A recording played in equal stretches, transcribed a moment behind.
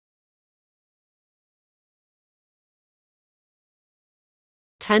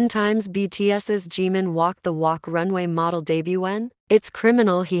10 times BTS's Jimin walked the walk runway model debut when? It's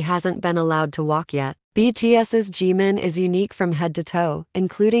criminal he hasn't been allowed to walk yet. BTS's Jimin is unique from head to toe,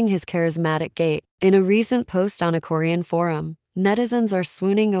 including his charismatic gait. In a recent post on a Korean forum, netizens are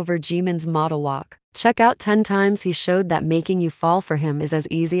swooning over Jimin's model walk. Check out 10 times he showed that making you fall for him is as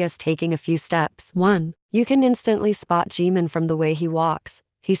easy as taking a few steps. 1. You can instantly spot Jimin from the way he walks.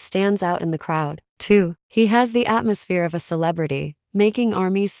 He stands out in the crowd. 2. He has the atmosphere of a celebrity, making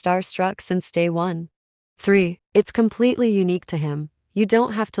armies starstruck since day one. 3. It's completely unique to him. You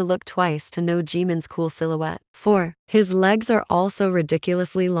don't have to look twice to know Jimin's cool silhouette. 4. His legs are also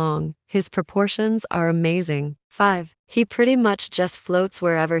ridiculously long. His proportions are amazing. 5. He pretty much just floats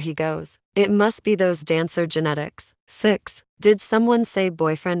wherever he goes. It must be those dancer genetics. 6. Did someone say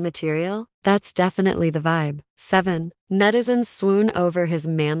boyfriend material? That's definitely the vibe. 7. Netizens swoon over his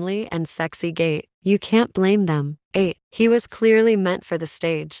manly and sexy gait. You can't blame them. 8. He was clearly meant for the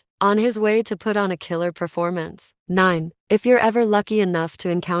stage, on his way to put on a killer performance. 9. If you're ever lucky enough to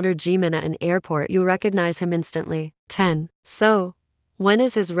encounter Jimin at an airport, you'll recognize him instantly. 10. So, when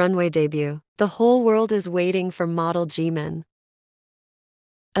is his runway debut? The whole world is waiting for model Jimin.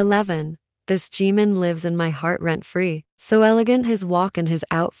 11. This Jimin lives in my heart rent-free. So elegant, his walk and his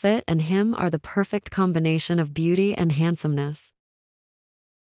outfit and him are the perfect combination of beauty and handsomeness.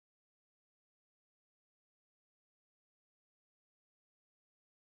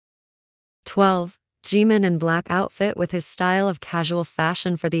 12. Jimin in black outfit with his style of casual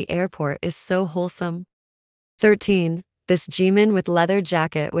fashion for the airport is so wholesome. 13. This Jimin with leather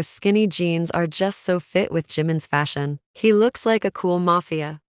jacket with skinny jeans are just so fit with Jimin's fashion. He looks like a cool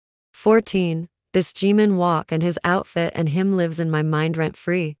mafia. 14. This Jimin walk and his outfit and him lives in my mind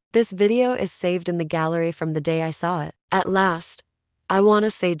rent-free. This video is saved in the gallery from the day I saw it. At last, I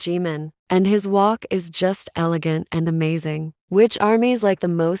wanna say Jimin, and his walk is just elegant and amazing. Which armies like the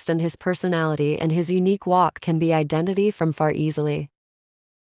most, and his personality and his unique walk can be identity from far easily.